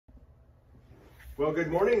Well, good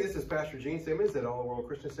morning. This is Pastor Gene Simmons at All World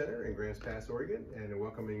Christian Center in Grants Pass, Oregon, and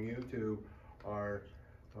welcoming you to our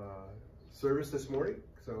service this morning.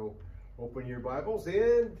 So open your Bibles,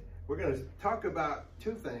 and we're going to talk about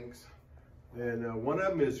two things. And one of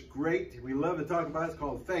them is great. We love to talk about it. It's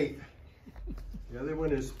called faith. The other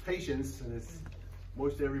one is patience, and it's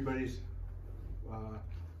most everybody's,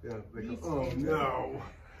 they go, oh no.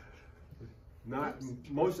 Not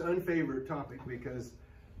most unfavorite topic, because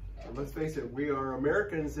let's face it, we are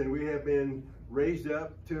Americans and we have been raised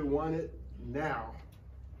up to want it now.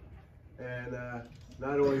 And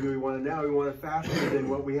not only do we want it now, we want it faster than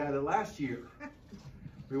what we had it last year.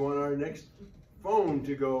 We want our next phone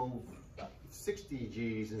to go 60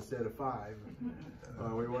 G's instead of 5.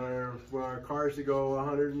 We want our cars to go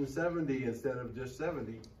 170 instead of just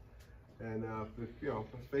 70. And you know,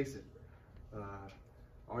 let's face it,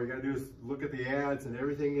 all you gotta do is look at the ads and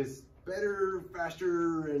everything is better,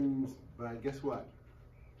 faster, but guess what?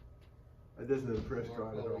 That doesn't impress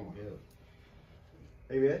God at all.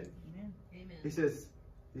 Amen? Amen. He says,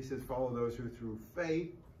 follow those who through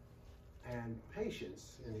faith and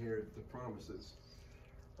patience inherit the promises.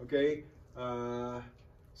 Okay,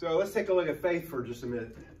 so let's take a look at faith for just a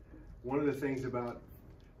minute. One of the things about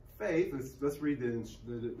faith, let's read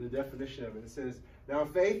the definition of it. It says, now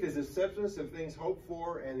faith is the substance of things hoped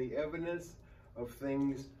for and the evidence of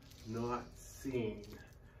things not seen.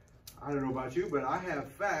 I don't know about you, but I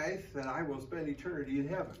have faith that I will spend eternity in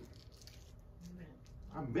heaven. Amen.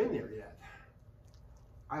 I haven't been there yet.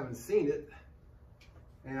 I haven't seen it,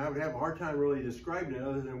 and I would have a hard time really describing it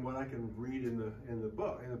other than what I can read in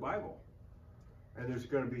the Bible. And there's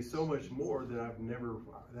going to be so much more that I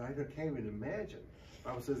can't even imagine. The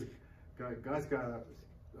Bible says God's got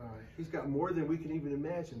He's got more than we can even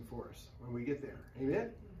imagine for us when we get there.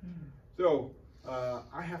 Amen. Mm-hmm. So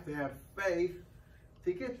I have to have faith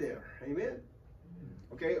to get there. Amen.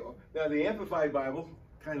 Okay. Now the Amplified Bible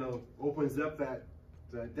kind of opens up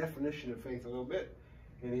that definition of faith a little bit.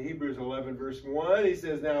 In Hebrews 11 verse 1, he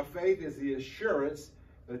says, now faith is the assurance,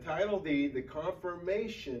 the title deed, the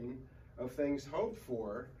confirmation of things hoped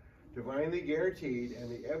for, divinely guaranteed, and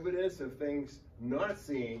the evidence of things not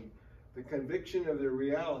seen, the conviction of their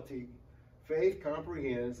reality. Faith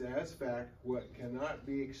comprehends as fact what cannot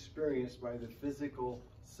be experienced by the physical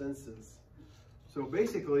senses. So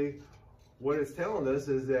basically, what it's telling us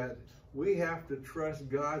is that we have to trust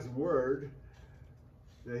God's word,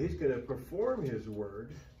 that He's going to perform His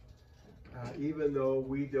word, even though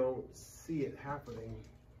we don't see it happening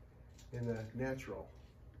in the natural.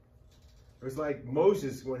 It was like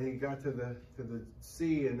Moses when he got to the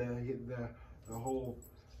sea and the whole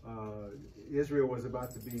Israel was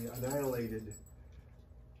about to be annihilated.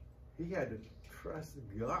 He had to trust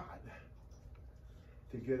God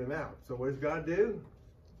to get him out. So what does God do?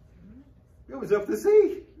 He opens up the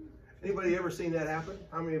sea. Anybody ever seen that happen?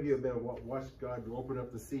 How many of you have been watched God open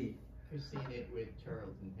up the sea? I've seen it with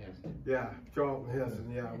Charlton Heston. Yeah, Charlton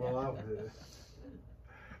Heston. Yeah, well,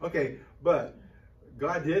 okay, but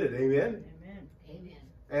God did it. Amen. Amen. Amen.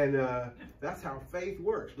 And that's how faith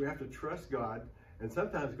works. We have to trust God. And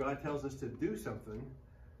sometimes God tells us to do something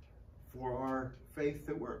for our faith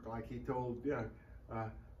to work. Like He told,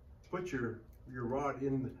 put your rod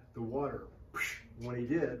in the water. When He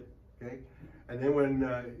did, okay. And then when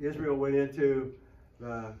Israel went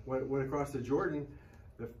across the Jordan,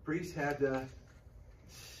 the priest had to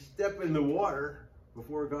step in the water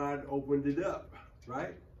before God opened it up,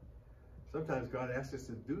 right? Sometimes God asks us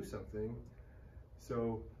to do something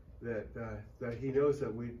so that He knows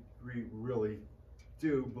that we really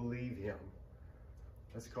do believe Him.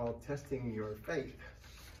 That's called testing your faith.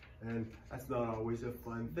 And that's not always a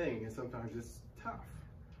fun thing, and sometimes it's tough.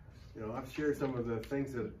 You know, I've shared some of the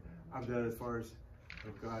things that I've done as far as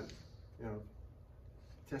God,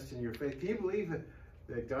 testing your faith. Can you believe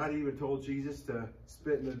that God even told Jesus to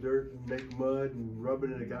spit in the dirt and make mud and rub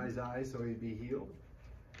it in a guy's eyes so he'd be healed?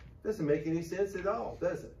 Doesn't make any sense at all,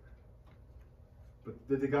 does it? But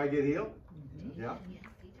did the guy get healed? Mm-hmm. Yeah,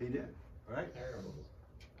 he did. All right. Terrible.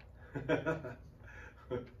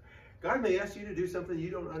 God may ask you to do something you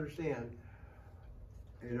don't understand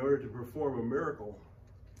in order to perform a miracle.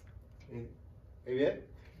 Amen?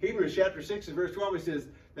 Hebrews chapter 6 and verse 12, it says,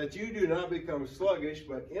 that you do not become sluggish,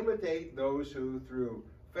 but imitate those who through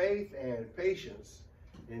faith and patience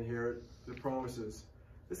inherit the promises.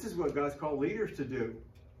 This is what God's called leaders to do,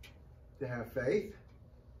 to have faith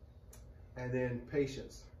and then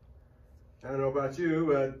patience. I don't know about you,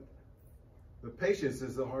 but the patience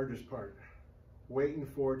is the hardest part. Waiting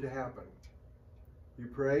for it to happen. You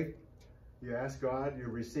pray, you ask God, you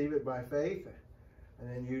receive it by faith, and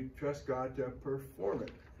then you trust God to perform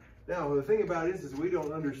it. Now, the thing about it is we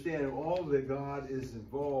don't understand all that God is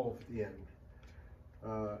involved in.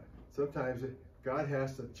 Sometimes God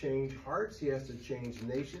has to change hearts. He has to change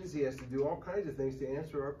nations. He has to do all kinds of things to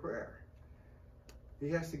answer our prayer. He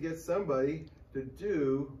has to get somebody to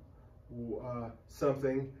do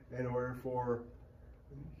something in order for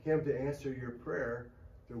him to answer your prayer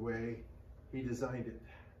the way he designed it.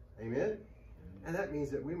 Amen? And that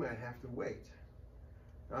means that we might have to wait.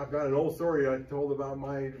 I've got an old story I told about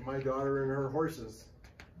my daughter and her horses.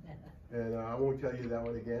 And I won't tell you that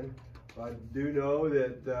one again. But I do know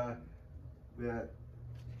that that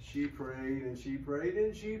she prayed and she prayed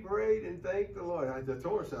and she prayed and thanked the Lord. I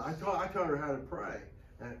told her, I taught her how to pray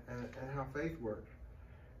and how faith worked.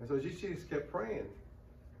 And so she just kept praying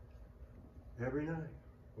every night.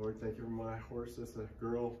 Lord, thank you for my horse. That's a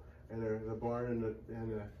girl, and the barn and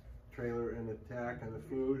the trailer and the tack and the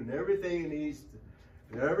food and everything it needs.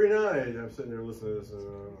 And every night I'm sitting there listening to this.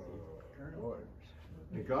 Lord.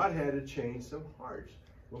 And God had to change some hearts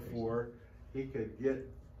before he could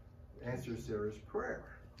answer Sarah's prayer.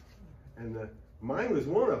 And mine was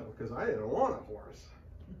one of them, because I didn't want a horse.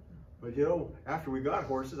 But you know, after we got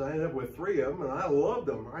horses, I ended up with 3 of them, and I loved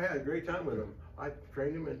them. I had a great time with them. I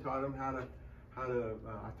trained them and taught them how to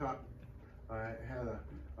I had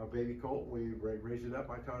a baby colt. We raised it up.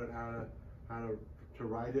 I taught it how to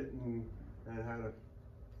ride it and how to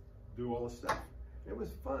do all the stuff. It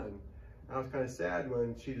was fun. I was kind of sad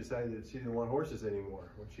when she decided that she didn't want horses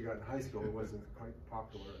anymore. When she got in high school, it wasn't quite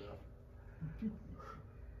popular enough.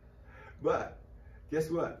 But guess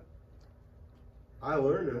what? I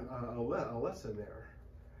learned a lesson there.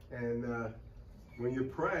 And when you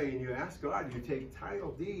pray and you ask God, you take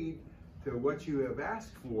title deed to what you have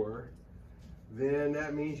asked for, then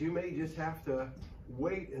that means you may just have to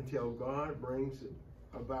wait until God brings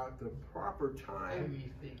about the proper time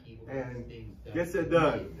and gets it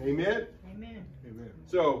done. Amen? Amen. Amen.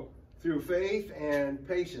 So, through faith and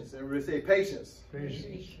patience. Everybody say patience.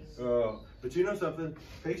 Patience. But you know something?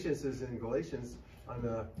 Patience is in Galatians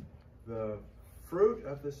on the fruit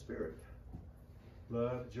of the Spirit.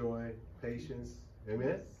 Love, joy, patience.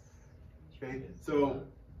 Amen? Okay, so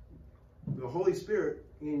the Holy Spirit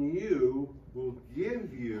in you will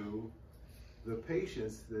give you the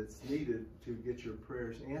patience that's needed to get your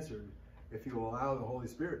prayers answered if you allow the Holy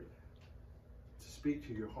Spirit to speak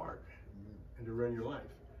to your heart and to run your life.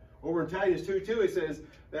 Over in Titus 2:2 it says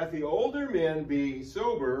that the older men be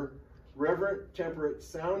sober, reverent, temperate,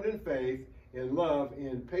 sound in faith, in love,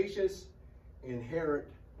 in patience, inherit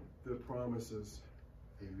the promises.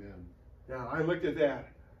 Amen. Now I looked at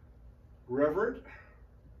that. Reverent,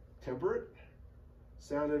 temperate,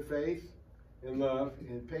 sound in faith, in love,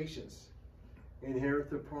 in patience, inherit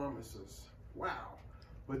the promises. Wow.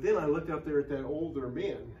 But then I looked up there at that older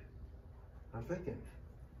men. I'm thinking,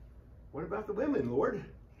 what about the women, Lord?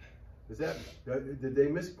 Did they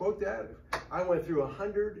misquote that? I went through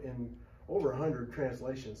over 100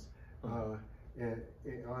 translations on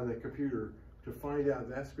the computer to find out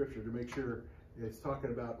that scripture to make sure it's talking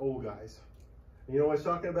about old guys. And you know what it's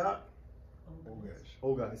talking about? Old guys.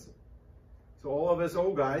 Old guys. So all of us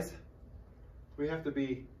old guys, we have to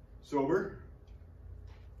be sober.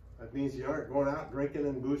 That means you aren't going out drinking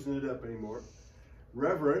and boozing it up anymore.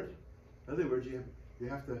 Reverent. In other words, you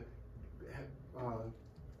have to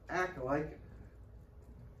act like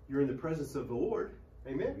you're in the presence of the Lord.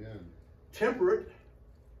 Amen? Amen. Temperate.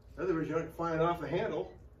 In other words, you aren't flying off the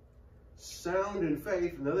handle. Sound in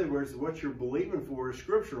faith. In other words, what you're believing for is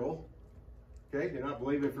scriptural. Okay? You're not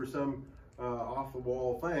believing for some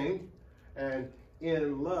off-the-wall thing. And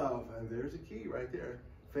in love. And there's a key right there.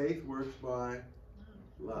 Faith works by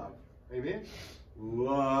love. Amen?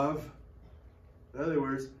 Love. In other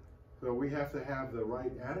words, so we have to have the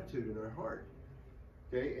right attitude in our heart.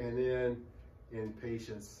 Okay? And then in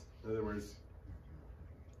patience. In other words,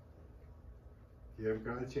 give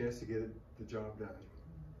God a chance to get the job done.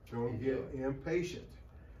 Don't get impatient.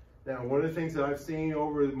 Now, one of the things that I've seen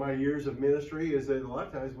over my years of ministry is that a lot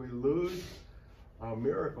of times we lose a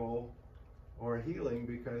miracle or a healing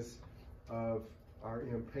because of our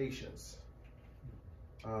impatience.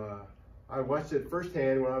 I watched it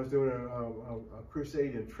firsthand when I was doing a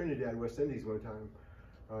crusade in Trinidad, West Indies one time.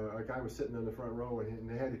 A guy was sitting in the front row and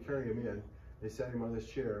they had to carry him in. They sat him on this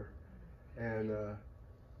chair, and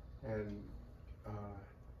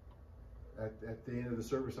at the end of the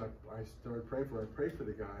service, I started praying for him. I prayed for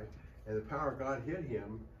the guy, and the power of God hit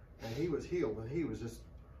him, and he was healed. And he was just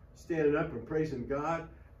standing up and praising God.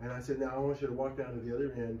 And I said, now I want you to walk down to the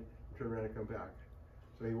other end and turn around and come back.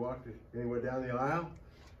 So he walked, and he went down the aisle,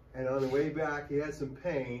 and on the way back, he had some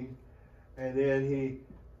pain, and then he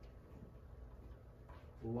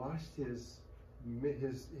lost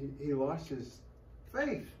he lost his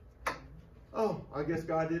faith. Oh, I guess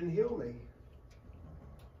God didn't heal me.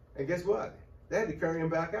 And guess what? They had to carry him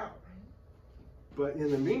back out. But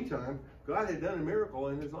in the meantime, God had done a miracle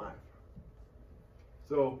in his life.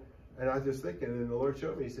 So, and I was just thinking, and the Lord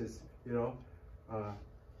showed me, he says, you know,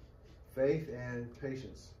 faith and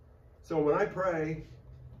patience. So when I pray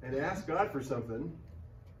and ask God for something,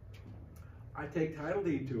 I take title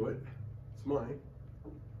deed to it. It's mine.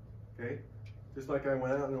 Okay? Just like I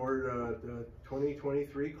went out and ordered a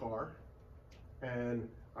 2023 car, and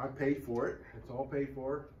I paid for it. It's all paid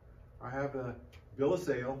for. I have a bill of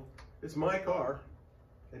sale. It's my car.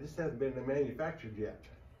 It just hasn't been manufactured yet.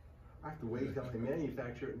 I have to wait until they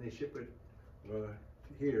manufacture it and they ship it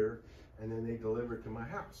here, and then they deliver it to my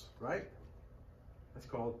house, right? That's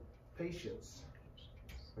called patience.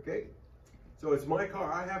 Okay? So it's my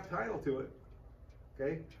car. I have title to it.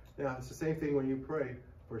 Okay? Now, it's the same thing when you pray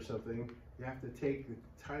for something. You have to take the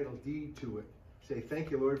title deed to it. Say, thank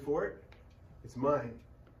you, Lord, for it. It's mine.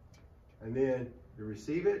 And then you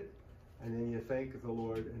receive it, and then you thank the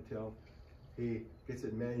Lord until he gets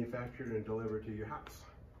it manufactured and delivered to your house.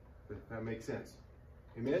 If that makes sense.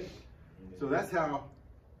 Amen? Amen. So that's how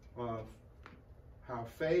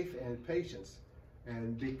faith and patience.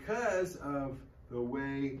 And because of the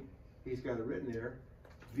way he's got it written there,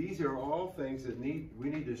 these are all things that we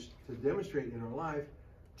need to demonstrate in our life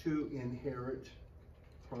to inherit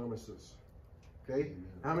promises. Okay? Amen.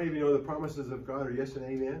 How many of you know the promises of God are yes and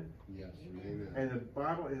amen? Yes, amen. And the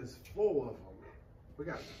Bible is full of them. We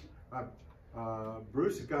got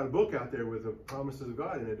Bruce has got a book out there with the promises of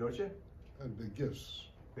God in it, don't you? And the gifts.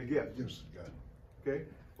 The gifts. The gifts of God. Okay?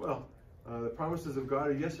 Well, the promises of God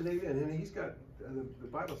are yes and amen. And he's got, the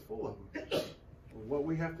Bible's full of them. What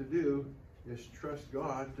we have to do is trust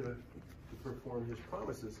God to perform his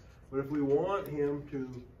promises. But if we want him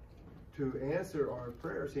to answer our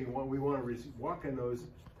prayers, we want to walk in those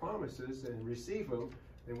promises and receive them,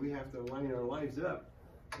 then we have to line our lives up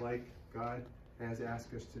like God has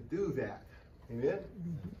asked us to do that. Amen?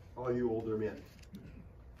 All you older men.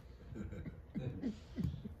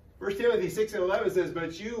 1 Timothy 6:11 says,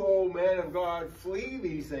 but you, O man of God, flee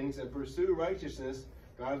these things and pursue righteousness,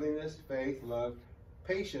 godliness, faith, love,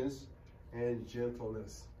 patience, and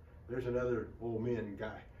gentleness. There's another old man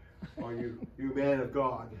guy. Are you man of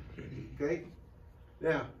God? Okay?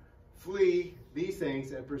 Now, flee these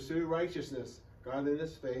things and pursue righteousness,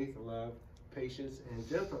 godliness, faith, love, patience, and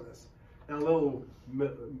gentleness. Now, a little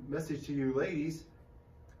message to you ladies.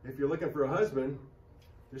 If you're looking for a husband,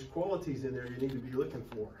 there's qualities in there you need to be looking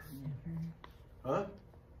for. Huh?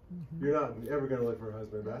 You're not ever going to look for a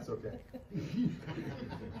husband, but that's okay.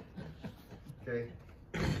 Okay?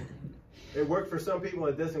 It worked for some people,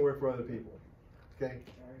 it doesn't work for other people. Okay?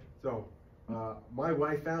 So, my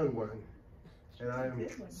wife found one, and I'm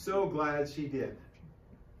so glad she did.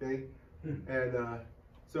 Okay? And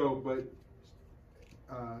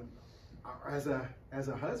as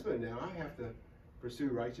a husband now, I have to pursue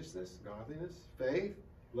righteousness, godliness, faith,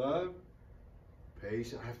 love,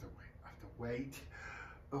 patience. I have to wait.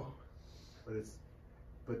 Oh,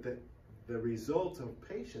 but the result of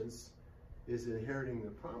patience is inheriting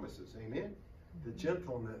the promises. Amen? The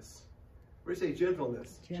gentleness. Where do you say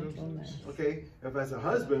gentleness? Gentleness. Okay, if as a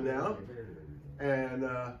husband now, and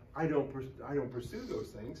I don't pursue those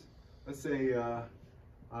things. Let's say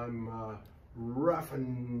I'm rough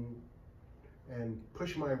and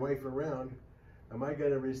push my wife around. Am I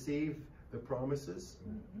going to receive the promises?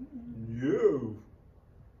 No.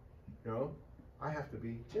 No, I have to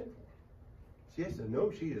be gentle. She has to know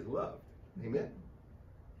she is loved. Amen.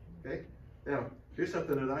 Okay. Now, here's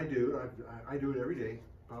something that I do. I do it every day.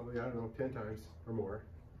 Probably, I don't know, 10 times or more.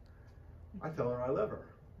 I tell her I love her.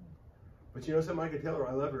 But you know something? I can tell her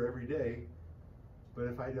I love her every day, but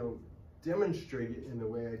if I don't demonstrate it in the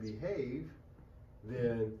way I behave,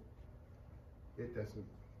 then it doesn't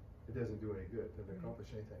do any good. It doesn't accomplish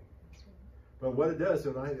anything. But what it does,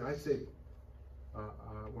 when I say,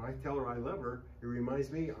 when I tell her I love her, it reminds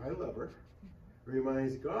me I love her. It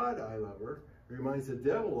reminds God I love her. It reminds the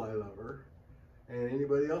devil I love her, and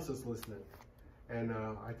anybody else that's listening. And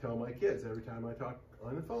I tell my kids every time I talk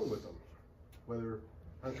on the phone with them, whether,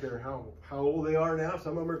 I don't care how old they are now,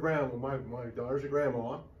 some of them are grandma, my daughter's a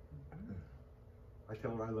grandma. I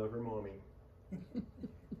tell her I love her mommy.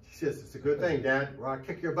 She says, it's a good thing, Dad, or I'll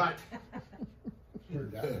kick your butt.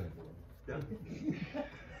 Yeah.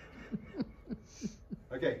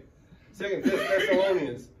 Okay, 2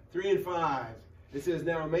 Thessalonians 3:5. It says,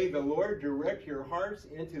 now may the Lord direct your hearts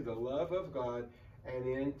into the love of God and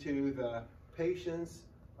into the patience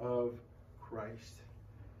of Christ.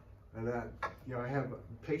 And that, I have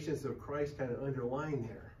patience of Christ kind of underlying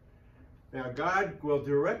there. Now, God will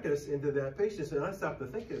direct us into that patience, and I stopped to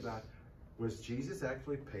thinking about, was Jesus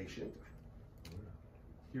actually patient?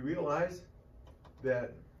 You realize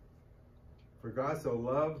that for God so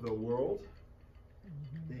loved the world,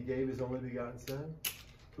 he gave his only begotten Son.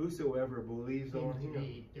 Whosoever believes on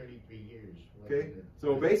him. 33 years. Okay,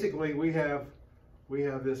 so basically we have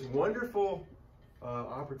this wonderful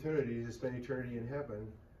opportunity to spend eternity in heaven,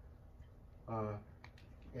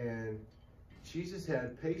 and Jesus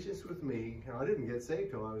had patience with me. I didn't get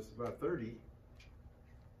saved till I was about 30.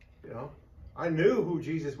 I knew who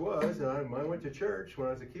Jesus was, and I went to church when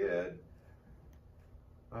I was a kid.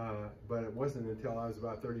 But it wasn't until I was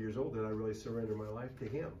about 30 years old that I really surrendered my life to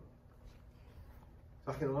him.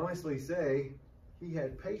 I can honestly say he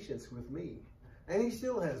had patience with me. And he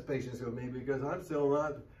still has patience with me because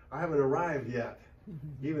I haven't arrived yet.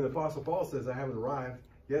 Even the Apostle Paul says I haven't arrived,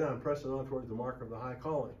 yet I'm pressing on towards the mark of the high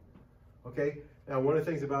calling. Okay? Now, one of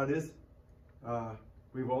the things about it is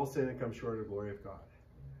we've all sinned and come short of the glory of God.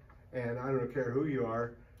 And I don't care who you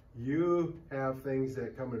are, you have things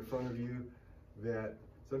that come in front of you that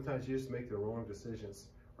sometimes you just make the wrong decisions.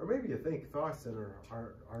 Or maybe you think thoughts that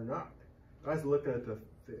are not. God's looking at the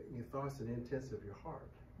thoughts and intents of your heart.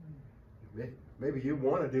 Maybe you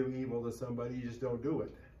want to do evil to somebody, you just don't do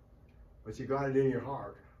it. But you got it in your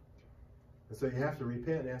heart. And so you have to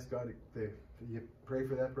repent and ask God you pray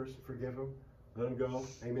for that person, forgive them, let them go.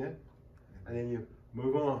 Amen? And then you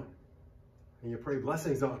move on. And you pray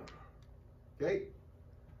blessings on them. Okay?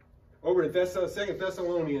 Over in 2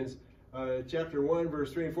 Thessalonians chapter 1,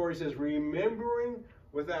 verse 3 and 4, he says, remembering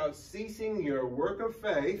without ceasing your work of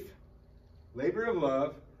faith, labor of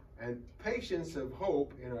love, and patience of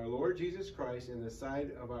hope in our Lord Jesus Christ in the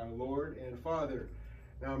sight of our Lord and Father.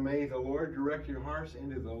 Now may the Lord direct your hearts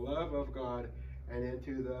into the love of God and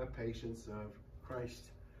into the patience of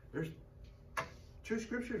Christ. There's two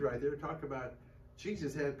scriptures right there talk about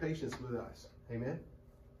Jesus had patience with us. Amen?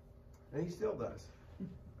 And he still does.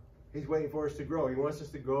 He's waiting for us to grow. He wants us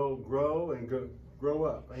to grow and grow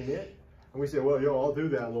up. Amen? And we say, well, I'll do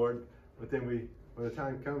that, Lord. But then when the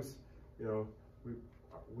time comes,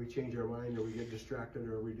 we change our mind, or we get distracted,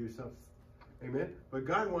 or we do something. Amen? But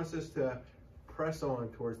God wants us to press on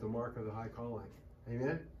towards the mark of the high calling.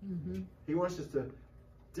 Amen? Mm-hmm. He wants us to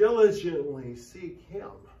diligently seek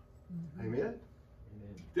him. Mm-hmm. Amen? Amen?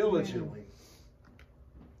 Diligently. Amen.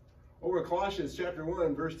 Over Colossians chapter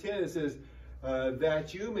 1, verse 10, it says,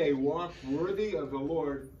 that you may walk worthy of the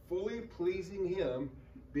Lord, fully pleasing him,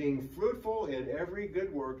 being fruitful in every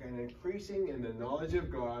good work and increasing in the knowledge of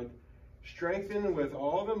God, strengthened with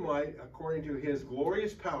all the might according to his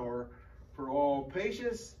glorious power, for all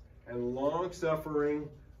patience and long suffering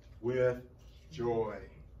with joy,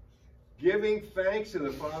 giving thanks to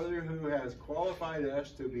the Father who has qualified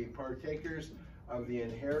us to be partakers of the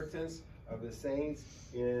inheritance of the saints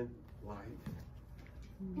in light.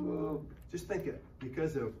 Oh, just think it.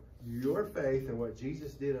 Because of your faith and what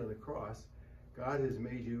Jesus did on the cross, God has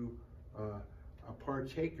made you a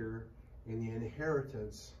partaker in the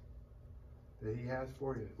inheritance that he has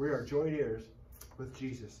for you. We are joint heirs with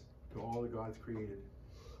Jesus to all that God's created.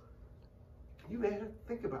 You may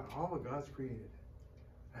think about all that God's created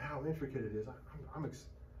and how intricate it is. I'm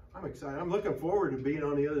excited. I'm looking forward to being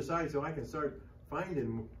on the other side so I can start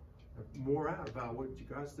finding more out about what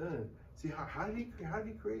God's done. And see, how did he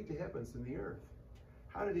create the heavens and the earth?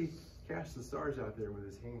 How did he cast the stars out there with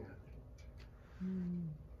his hand?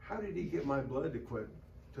 How did he get my blood to quit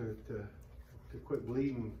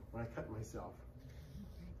bleeding when I cut myself?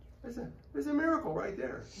 There's a miracle right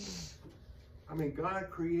there. I mean, God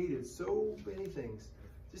created so many things.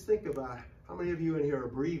 Just think about how many of you in here are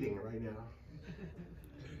breathing right now.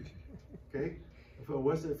 Okay? If it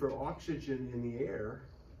wasn't for oxygen in the air,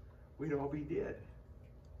 we'd all be dead.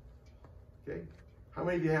 Okay? How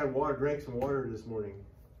many of you had drank some water this morning?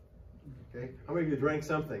 Okay? How many of you drank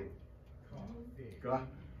something? God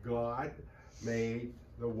made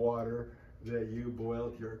the water that you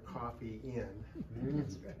boiled your coffee in.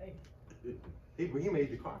 That's right. He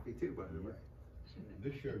made the coffee too, by the way.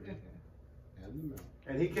 The sugar and the milk.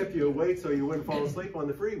 And he kept you awake so you wouldn't fall asleep on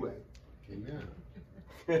the freeway. Amen.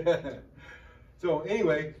 So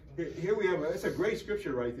anyway, here we have, it's a great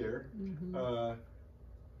scripture right there.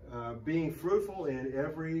 Being fruitful in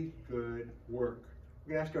every good work.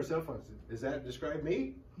 We can ask ourselves, does that describe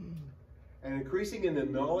me? And increasing in the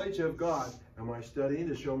knowledge of God. Am I studying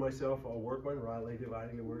to show myself a workman rightly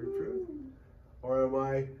dividing the word of truth? Or am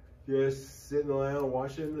I just sitting around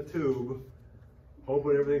watching the tube,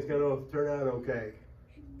 hoping everything's going to turn out okay?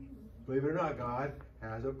 Believe it or not, God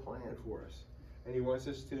has a plan for us. and he wants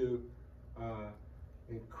us to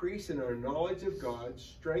increase in our knowledge of God,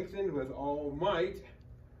 strengthened with all might,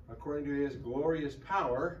 according to his glorious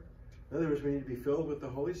power. In other words, we need to be filled with the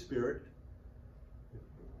Holy Spirit.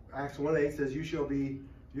 Acts 1:8 says, you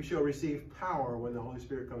shall receive power when the Holy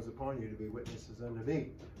Spirit comes upon you to be witnesses unto me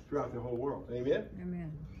throughout the whole world. Amen?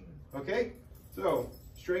 Amen. Okay? So,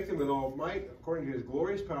 strengthened with all might, according to his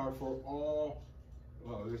glorious power, for all,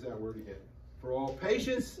 oh, there's that word again, for all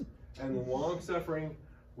patience and long-suffering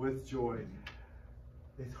with joy.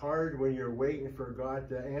 It's hard when you're waiting for God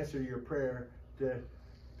to answer your prayer to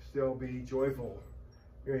still be joyful.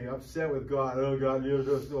 You're upset with God. Oh, God, you're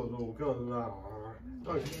just so You never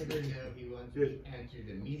know he wants to be answered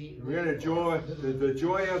immediately. We're going to joy. The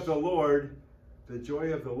joy of the Lord. The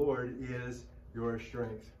joy of the Lord is your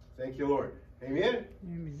strength. Thank you, Lord. Amen.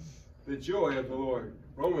 Amen. The joy of the Lord.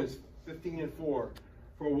 Romans 15:4. For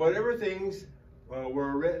whatever things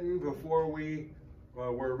were written before we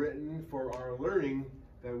were written for our learning,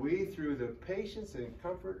 that we through the patience and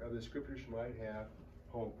comfort of the Scriptures might have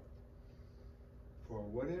hope. For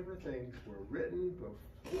whatever things were written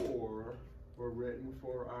before were written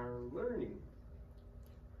for our learning.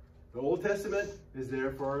 The Old Testament is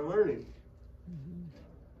there for our learning.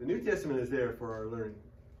 The New Testament is there for our learning.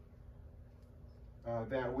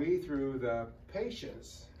 That we, through the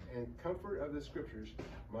patience and comfort of the Scriptures,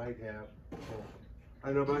 might have hope. I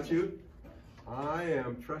don't know about you. I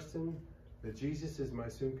am trusting that Jesus is my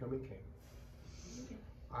soon-coming King.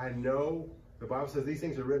 I know the Bible says these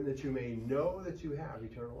things are written that you may know that you have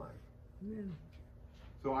eternal life. Yeah.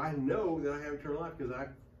 So I know that I have eternal life because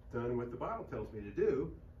I've done what the Bible tells me to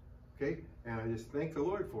do. Okay? And I just thank the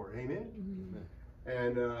Lord for it. Amen?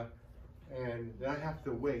 Mm-hmm. And I have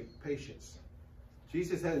to wait, patience.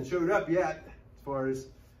 Jesus hasn't showed up yet as far as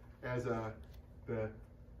the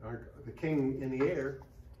King in the air,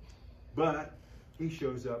 but he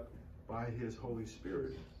shows up by his Holy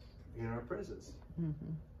Spirit in our presence.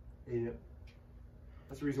 Mm-hmm. And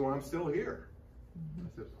that's the reason why I'm still here.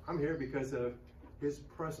 Mm-hmm. I'm here because of his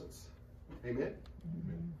presence. Amen?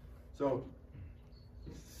 Mm-hmm. So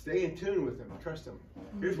stay in tune with him. Trust him.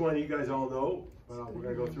 Here's one you guys all know. We're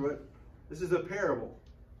going to go through it. This is a parable.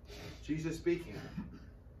 Jesus speaking.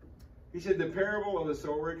 He said, the parable of the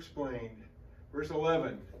sower explained. Verse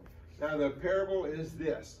 11. Now the parable is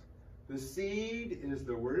this. The seed is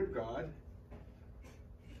the word of God.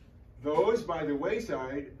 Those by the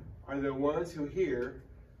wayside are the ones who hear.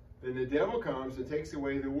 Then the devil comes and takes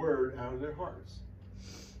away the word out of their hearts,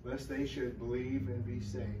 lest they should believe and be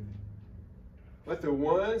saved. But the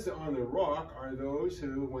ones on the rock are those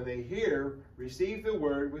who, when they hear, receive the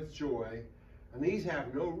word with joy, and these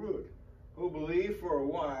have no root, who believe for a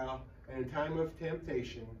while, and in time of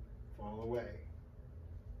temptation fall away.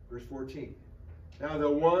 Verse 14. Now the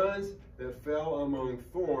ones that fell among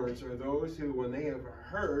thorns are those who, when they have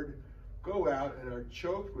heard, go out and are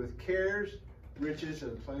choked with cares, riches,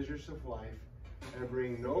 and pleasures of life, and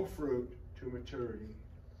bring no fruit to maturity.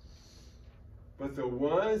 But the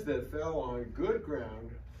ones that fell on good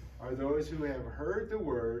ground are those who have heard the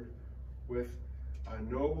word with a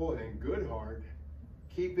noble and good heart,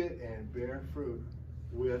 keep it and bear fruit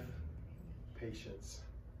with patience.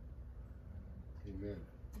 Amen.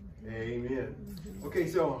 Amen. Okay,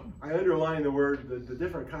 so I underline the word, the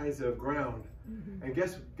different kinds of ground. And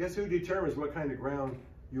guess who determines what kind of ground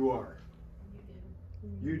you are?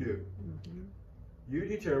 You do. You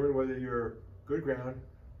determine whether you're good ground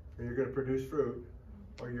and you're going to produce fruit,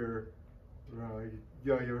 or you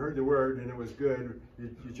heard the word and it was good,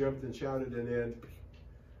 you jumped and shouted, and then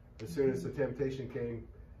as soon as the temptation came,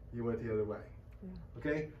 you went the other way.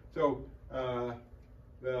 Okay, so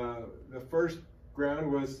the first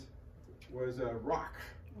ground was a rock,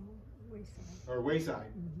 or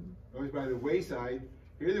wayside. Those by the wayside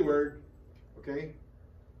hear the word. Okay,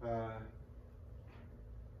 the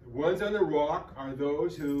ones on the rock are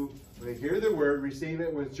those who, when they hear the word, receive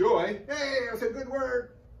it with joy. Hey, that's a good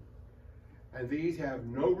word. And these have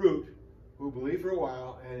no root, who believe for a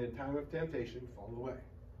while, and in time of temptation fall away.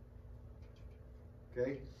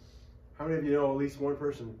 Okay? How many of you know at least one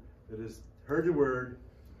person that has heard the word,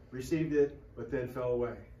 received it, but then fell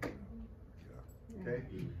away? Okay?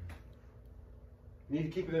 You need to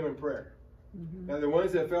keep them in prayer. Now the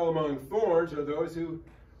ones that fell among thorns are those who,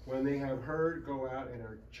 when they have heard, go out and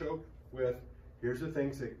are choked with, here's the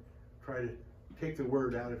things that try to take the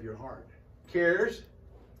word out of your heart. Cares,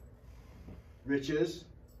 riches,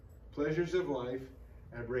 pleasures of life,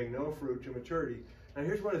 and bring no fruit to maturity. And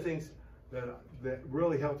here's one of the things that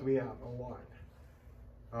really helped me out a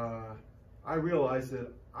lot. I realized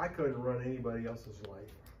that I couldn't run anybody else's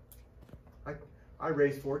life. I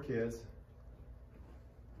raised 4 kids,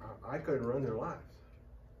 I couldn't run their lives.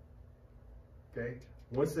 Okay?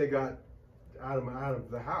 Once they got out of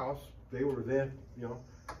the house, they were then, you know,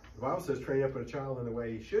 the Bible says train up a child in the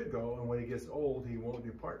way he should go, and when he gets old, he won't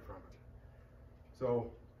depart from it.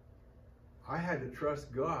 So I had to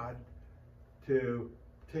trust God to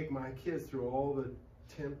take my kids through all the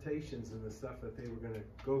temptations and the stuff that they were going to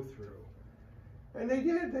go through. And they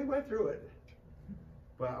did. They went through it.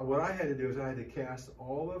 But what I had to do is I had to cast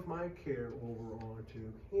all of my care over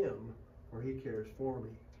onto him, for he cares for me.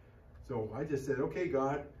 So I just said, okay,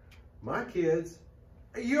 God, my kids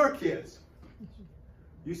are your kids.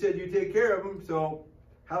 You said you take care of them, so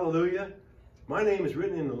hallelujah. My name is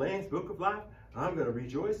written in the Lamb's Book of Life. I'm going to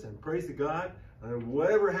rejoice and praise to God. And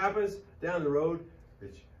whatever happens down the road,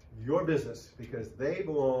 it's your business, because they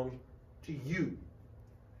belong to you.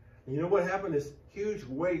 And you know what happened? This huge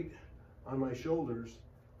weight on my shoulders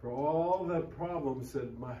for all the problems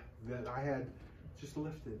that I had just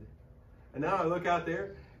lifted. And now I look out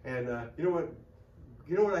there, and you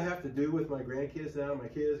know what I have to do with my grandkids now, my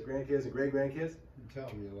kids, grandkids, and great-grandkids? You tell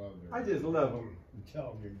them you love them. I just love them. You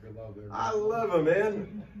tell them you love them. I love them,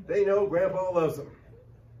 man. They know Grandpa loves them.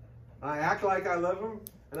 I act like I love them,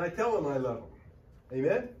 and I tell them I love them.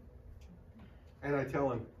 Amen? And I tell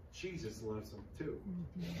them Jesus loves them too.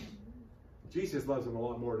 Jesus loves them a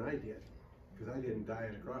lot more than I did, because I didn't die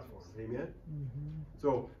on the cross for them. Amen?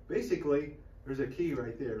 So basically, there's a key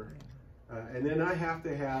right there. And then I have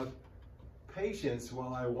to have patience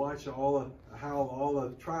while I watch how all the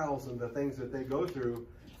trials and the things that they go through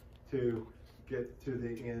to get to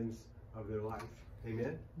the ends of their life.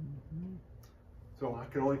 Amen? So I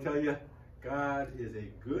can only tell you, God is a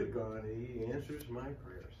good God, and he answers my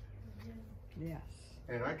prayers. Yes.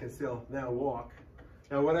 And I can still now walk.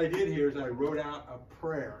 Now what I did here is I wrote out a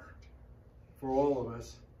prayer for all of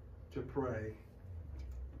us to pray.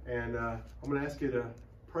 And I'm going to ask you to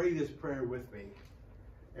pray this prayer with me.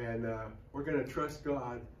 And we're going to trust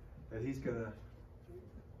God that he's going to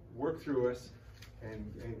work through us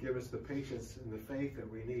and give us the patience and the faith that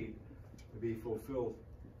we need to be fulfilled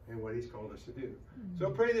in what he's called us to do. So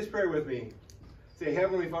pray this prayer with me. Say,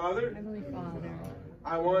 Heavenly Father, Heavenly Father,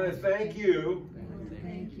 I want to thank you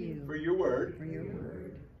for your word,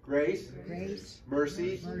 grace,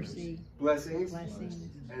 mercy, blessings,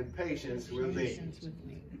 and patience with me.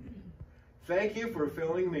 Thank you for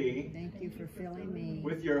filling me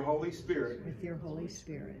with your Holy Spirit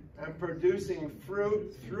and producing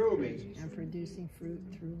fruit through me.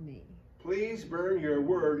 Please burn your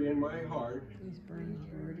word in my heart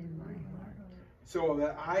so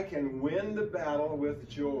that I can win the battle with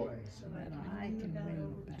joy.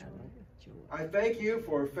 I thank you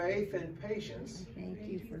for faith and patience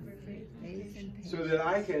so that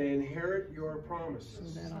I can inherit your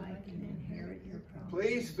promises.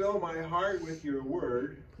 Please fill my heart with your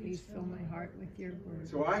word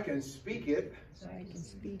so I can speak it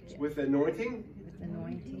with anointing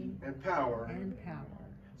and power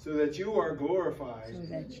so that you are glorified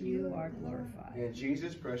in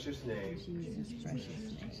Jesus' precious name.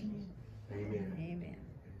 Amen.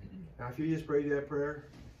 Now if you just prayed that prayer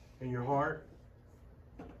in your heart,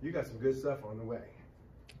 you got some good stuff on the way.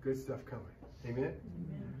 Good stuff coming. Amen?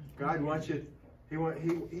 God wants you, he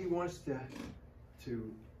wants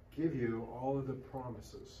to give you all of the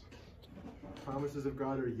promises. Promises of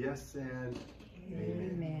God are yes and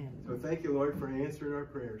amen. So thank you, Lord, for answering our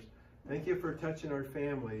prayers. Thank you for touching our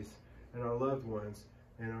families and our loved ones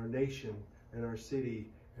and our nation and our city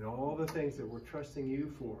and all the things that we're trusting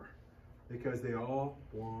you for, because they all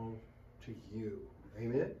belong to you.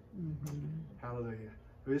 Amen? Hallelujah.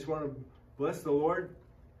 We just want to bless the Lord,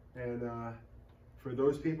 and for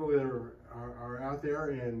those people that are out there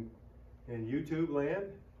in YouTube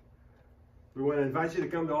land, we want to invite you to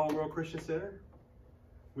come to All World Christian Center.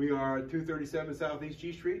 We are at 237 Southeast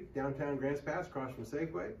G Street, downtown Grants Pass, across from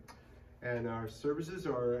Safeway. And our services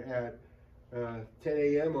are at 10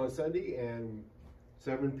 a.m. on Sunday and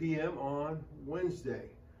 7 p.m. on Wednesday.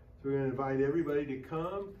 So we're going to invite everybody to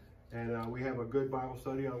come, and we have a good Bible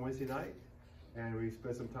study on Wednesday night, and we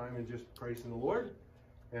spend some time in just praising the Lord,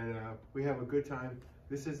 and we have a good time.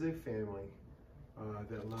 This is a family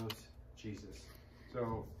that loves Jesus.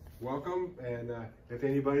 So welcome, and if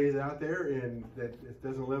anybody is out there and that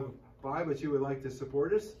doesn't live by but you would like to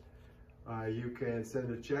support us, you can send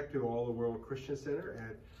a check to All the World Christian Center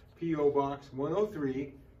at P.O. Box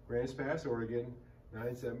 103, Grants Pass, Oregon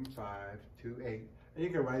 97528. And you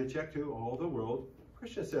can write a check to All the World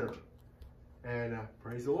Christian Center. And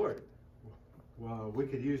praise the Lord. Well, we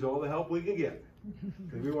could use all the help we can get,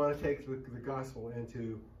 because we want to take the gospel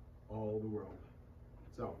into all the world.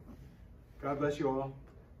 So, God bless you all,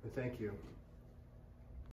 and thank you.